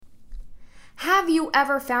Have you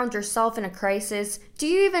ever found yourself in a crisis? Do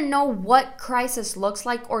you even know what crisis looks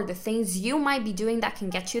like or the things you might be doing that can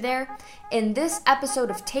get you there? In this episode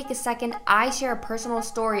of Take a Second, I share a personal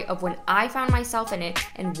story of when I found myself in it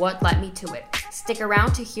and what led me to it. Stick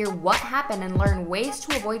around to hear what happened and learn ways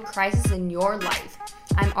to avoid crisis in your life.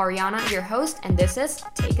 I'm Ariana, your host, and this is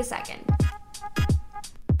Take a Second.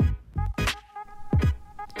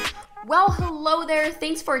 Well, hello there.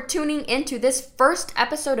 Thanks for tuning into this first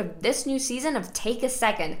episode of this new season of Take a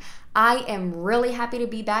Second. I am really happy to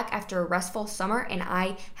be back after a restful summer, and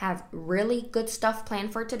I have really good stuff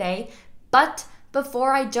planned for today. But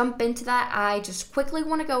before I jump into that, I just quickly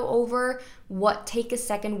want to go over what Take a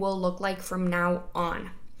Second will look like from now on.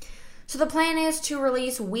 So the plan is to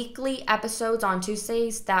release weekly episodes on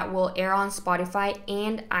Tuesdays that will air on Spotify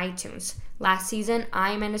and iTunes. Last season,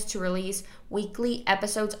 I managed to release weekly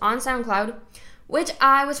episodes on SoundCloud, which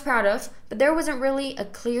I was proud of, but there wasn't really a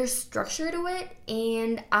clear structure to it,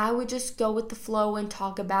 and I would just go with the flow and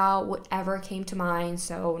talk about whatever came to mind,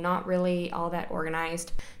 so not really all that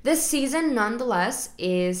organized. This season, nonetheless,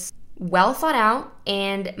 is well thought out,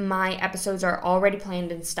 and my episodes are already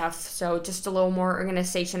planned and stuff, so just a little more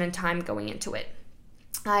organization and time going into it.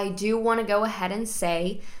 I do want to go ahead and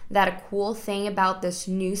say that a cool thing about this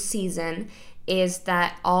new season is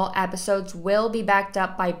that all episodes will be backed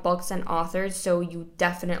up by books and authors, so you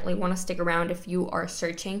definitely want to stick around if you are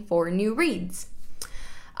searching for new reads.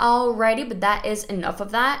 Alrighty, but that is enough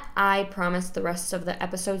of that. I promise the rest of the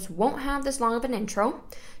episodes won't have this long of an intro.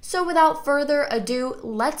 So without further ado,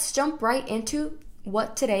 let's jump right into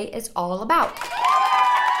what today is all about.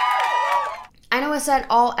 I know I said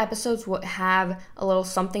all episodes would have a little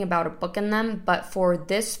something about a book in them, but for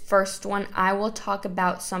this first one, I will talk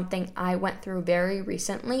about something I went through very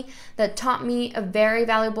recently that taught me a very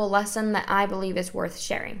valuable lesson that I believe is worth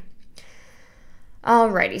sharing.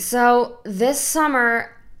 Alrighty, so this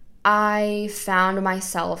summer, I found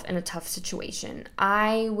myself in a tough situation.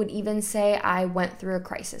 I would even say I went through a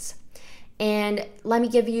crisis. And let me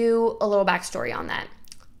give you a little backstory on that.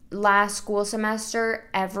 Last school semester,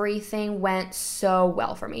 everything went so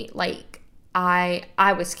well for me. Like, I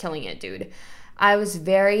was killing it, dude. I was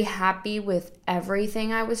very happy with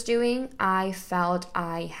everything I was doing. I felt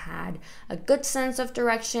I had a good sense of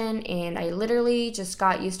direction, and I literally just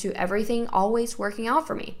got used to everything always working out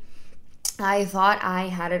for me. I thought I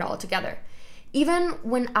had it all together. Even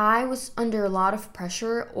when I was under a lot of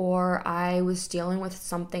pressure or I was dealing with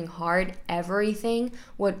something hard, everything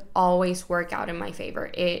would always work out in my favor.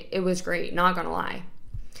 It was great, not gonna lie.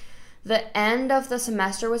 The end of the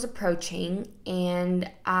semester was approaching, and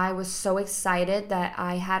I was so excited that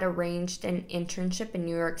I had arranged an internship in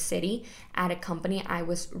New York City at a company I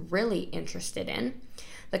was really interested in.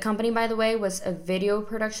 The company, by the way, was a video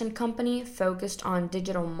production company focused on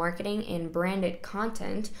digital marketing and branded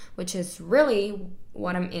content, which is really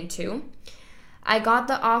what I'm into. I got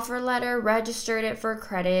the offer letter, registered it for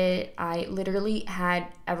credit. I literally had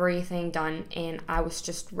everything done, and I was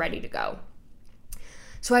just ready to go.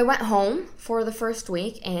 So I went home for the first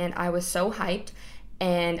week, and I was so hyped.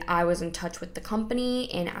 And I was in touch with the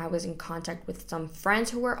company, and I was in contact with some friends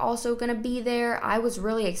who were also going to be there. I was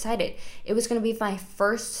really excited. It was going to be my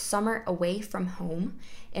first summer away from home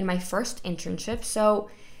and my first internship. So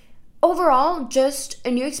overall, just a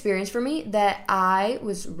new experience for me that I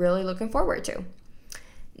was really looking forward to.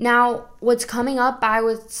 Now, what's coming up, I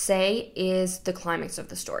would say, is the climax of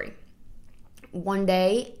the story. One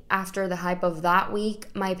day, after the hype of that week,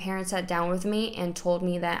 my parents sat down with me and told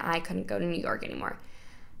me that I couldn't go to New York anymore.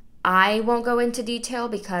 I won't go into detail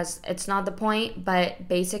because it's not the point, but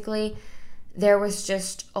basically, there was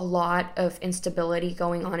just a lot of instability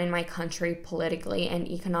going on in my country, politically and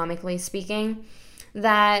economically speaking,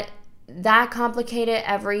 that complicated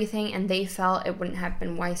everything, and they felt it wouldn't have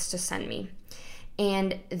been wise to send me.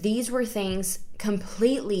 And these were things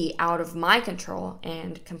completely out of my control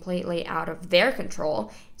and completely out of their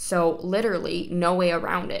control, so literally no way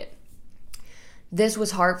around it. This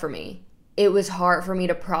was hard for me. It was hard for me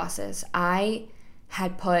to process. I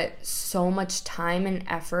had put so much time and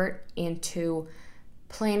effort into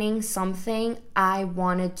planning something I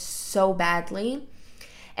wanted so badly,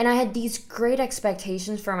 and I had these great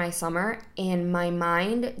expectations for my summer, and my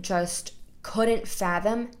mind just couldn't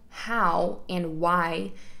fathom how and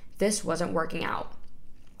why this wasn't working out.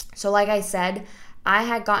 So like I said, I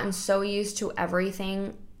had gotten so used to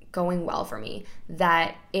everything going well for me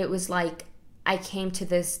that it was like I came to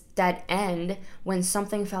this dead end when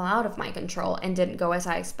something fell out of my control and didn't go as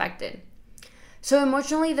I expected. So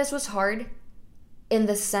emotionally, this was hard in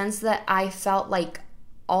the sense that I felt like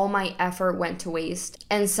all my effort went to waste.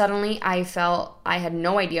 And suddenly I felt I had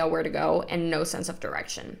no idea where to go and no sense of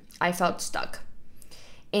direction. I felt stuck.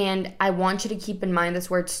 And I want you to keep in mind this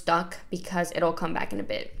word stuck because it'll come back in a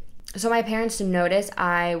bit. So my parents noticed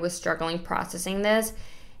I was struggling processing this,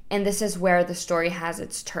 and this is where the story has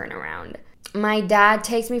its turnaround. My dad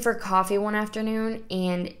takes me for coffee one afternoon,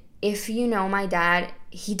 and if you know my dad,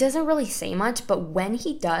 he doesn't really say much, but when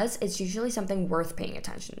he does, it's usually something worth paying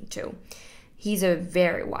attention to. He's a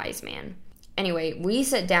very wise man. Anyway, we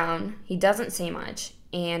sit down, he doesn't say much,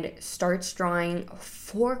 and starts drawing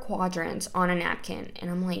 4 quadrants on a napkin,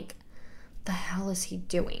 and I'm like, the hell is he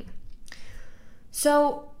doing?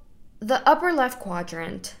 So the upper left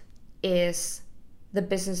quadrant is the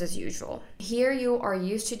business as usual. Here you are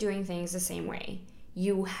used to doing things the same way.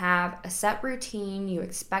 You have a set routine, you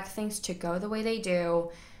expect things to go the way they do.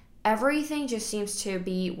 Everything just seems to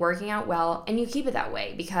be working out well, and you keep it that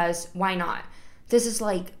way because why not? This is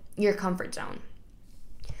like your comfort zone.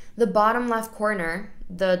 The bottom left corner,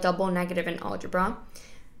 the double negative in algebra,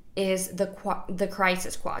 is the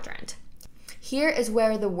crisis quadrant. Here is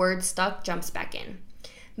where the word stuck jumps back in.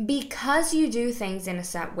 Because you do things in a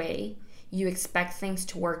set way, you expect things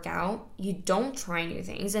to work out, you don't try new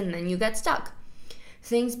things, and then you get stuck.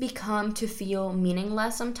 Things become to feel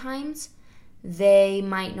meaningless sometimes. They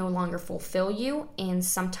might no longer fulfill you, and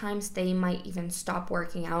sometimes they might even stop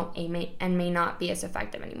working out and may not be as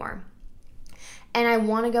effective anymore. And I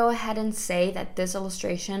want to go ahead and say that this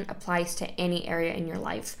illustration applies to any area in your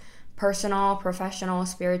life, personal, professional,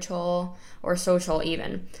 spiritual, or social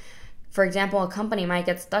even. For example, a company might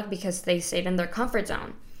get stuck because they stayed in their comfort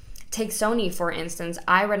zone. Take Sony, for instance.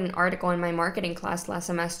 I read an article in my marketing class last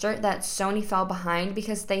semester that Sony fell behind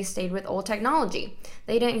because they stayed with old technology.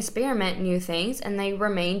 They didn't experiment new things, and they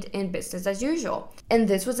remained in business as usual. And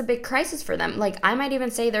this was a big crisis for them. Like, I might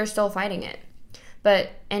even say they're still fighting it.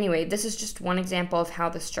 But anyway, this is just one example of how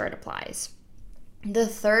this chart applies. The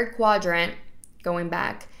third quadrant, going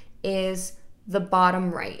back, is the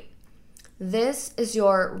bottom right. This is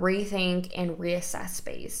your rethink and reassess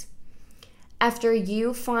space. After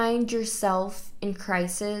you find yourself in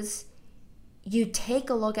crisis, you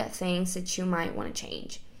take a look at things that you might want to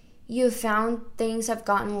change. You found things have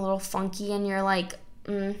gotten a little funky and you're like,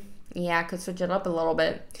 yeah, I could switch it up a little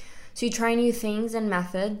bit. So you try new things and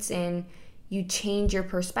methods and you change your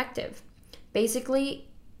perspective. Basically,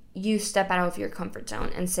 you step out of your comfort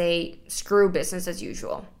zone and say, screw business as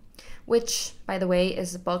usual, which, by the way,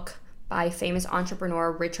 is a book by famous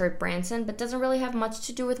entrepreneur Richard Branson, but doesn't really have much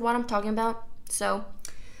to do with what I'm talking about. So,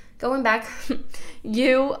 going back,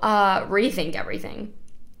 you rethink everything.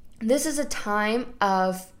 This is a time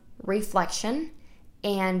of reflection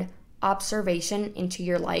and observation into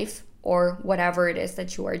your life or whatever it is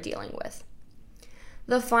that you are dealing with.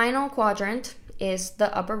 The final quadrant is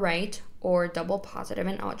the upper right, or double positive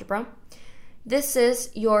in algebra. This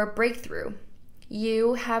is your breakthrough.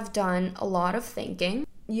 You have done a lot of thinking.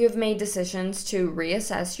 You have made decisions to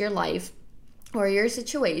reassess your life or your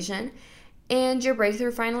situation, and your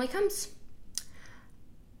breakthrough finally comes.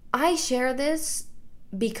 I share this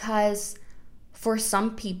because for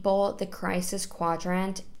some people, the crisis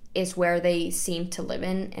quadrant is where they seem to live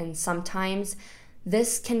in, and sometimes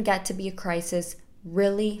this can get to be a crisis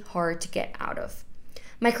really hard to get out of.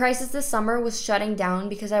 My crisis this summer was shutting down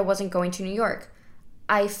because I wasn't going to New York.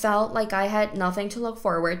 I felt like I had nothing to look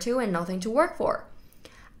forward to and nothing to work for.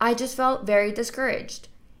 I just felt very discouraged.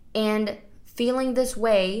 And feeling this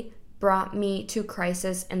way brought me to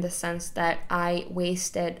crisis in the sense that I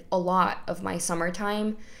wasted a lot of my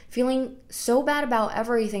summertime feeling so bad about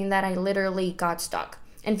everything that I literally got stuck.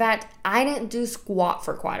 In fact, I didn't do squat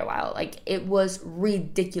for quite a while. Like, it was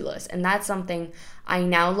ridiculous. And that's something I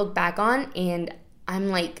now look back on and I'm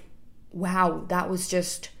like, wow, that was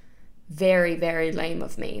just very, very lame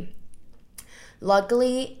of me.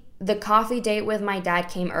 Luckily, the coffee date with my dad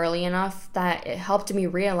came early enough that it helped me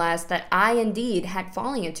realize that I indeed had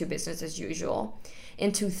fallen into business as usual,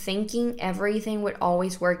 into thinking everything would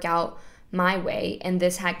always work out my way, and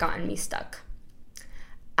this had gotten me stuck.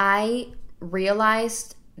 I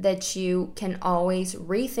realized that you can always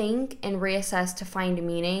rethink and reassess to find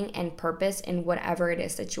meaning and purpose in whatever it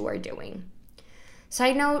is that you are doing.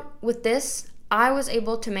 Side note, with this, I was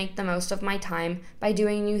able to make the most of my time by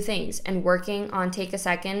doing new things, and working on Take a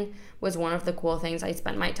Second was one of the cool things I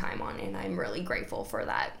spent my time on, and I'm really grateful for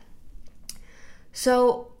that.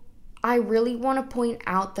 So I really want to point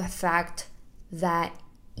out the fact that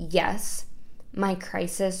yes, my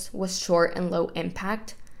crisis was short and low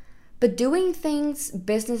impact, but doing things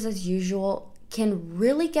business as usual can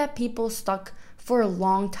really get people stuck for a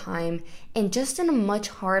long time and just in a much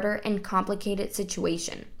harder and complicated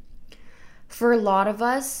situation. For a lot of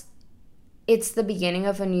us, it's the beginning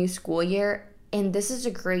of a new school year, and this is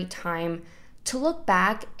a great time to look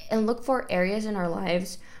back and look for areas in our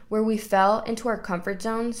lives where we fell into our comfort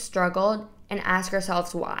zone, struggled, and ask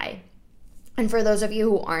ourselves why. And for those of you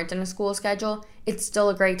who aren't in a school schedule, it's still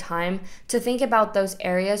a great time to think about those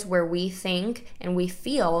areas where we think and we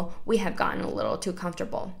feel we have gotten a little too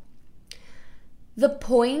comfortable. The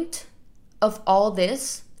point of all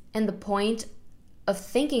this and the point of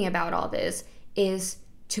thinking about all this is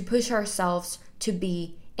to push ourselves to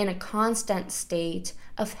be in a constant state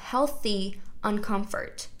of healthy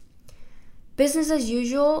uncomfort. Business as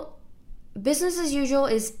usual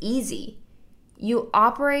is easy. You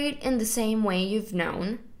operate in the same way you've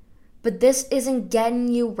known, but this isn't getting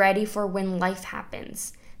you ready for when life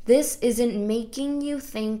happens. This isn't making you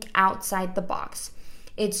think outside the box.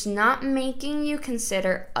 It's not making you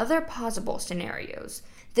consider other possible scenarios.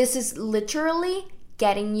 This is literally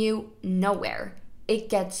getting you nowhere. It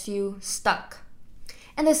gets you stuck.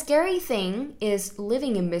 And the scary thing is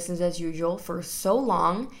living in business as usual for so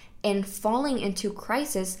long and falling into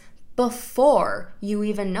crisis before you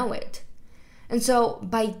even know it. And so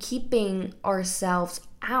by keeping ourselves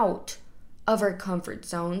out of our comfort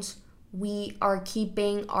zones, we are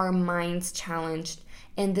keeping our minds challenged,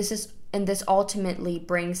 and this ultimately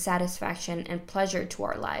brings satisfaction and pleasure to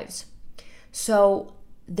our lives. So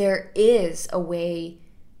there is a way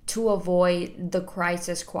to avoid the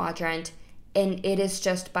crisis quadrant, and it is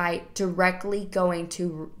just by directly going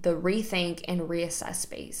to the rethink and reassess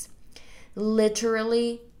space.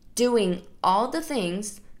 Literally doing all the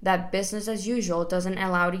things that business as usual doesn't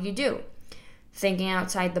allow you to do. Thinking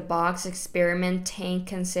outside the box, experimenting,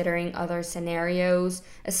 considering other scenarios,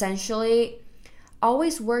 essentially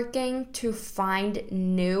always working to find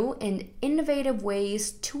new and innovative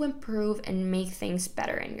ways to improve and make things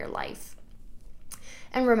better in your life.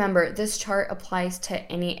 And remember, this chart applies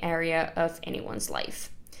to any area of anyone's life.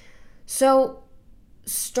 So,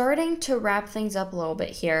 starting to wrap things up a little bit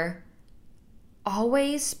here,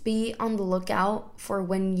 always be on the lookout for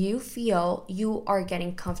when you feel you are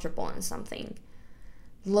getting comfortable in something.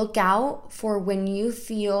 Look out for when you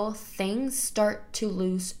feel things start to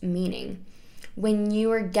lose meaning, when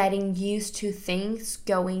you are getting used to things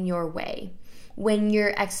going your way, when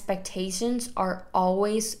your expectations are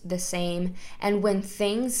always the same, and when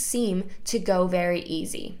things seem to go very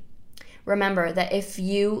easy. Remember that if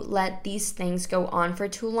you let these things go on for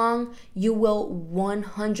too long, you will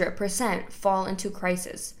 100% fall into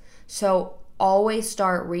crisis. So always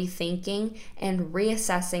start rethinking and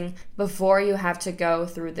reassessing before you have to go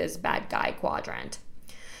through this bad guy quadrant.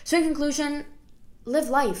 So in conclusion, live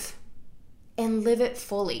life and live it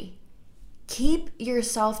fully. Keep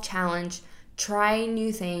yourself challenged, try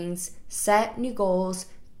new things, set new goals,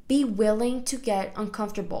 be willing to get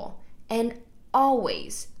uncomfortable, and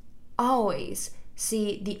always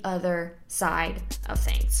see the other side of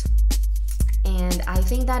things. And I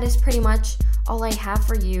think that is pretty much all I have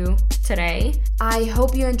for you today. I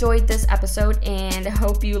hope you enjoyed this episode and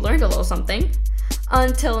hope you learned a little something.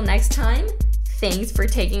 Until next time, thanks for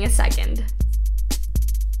taking a second.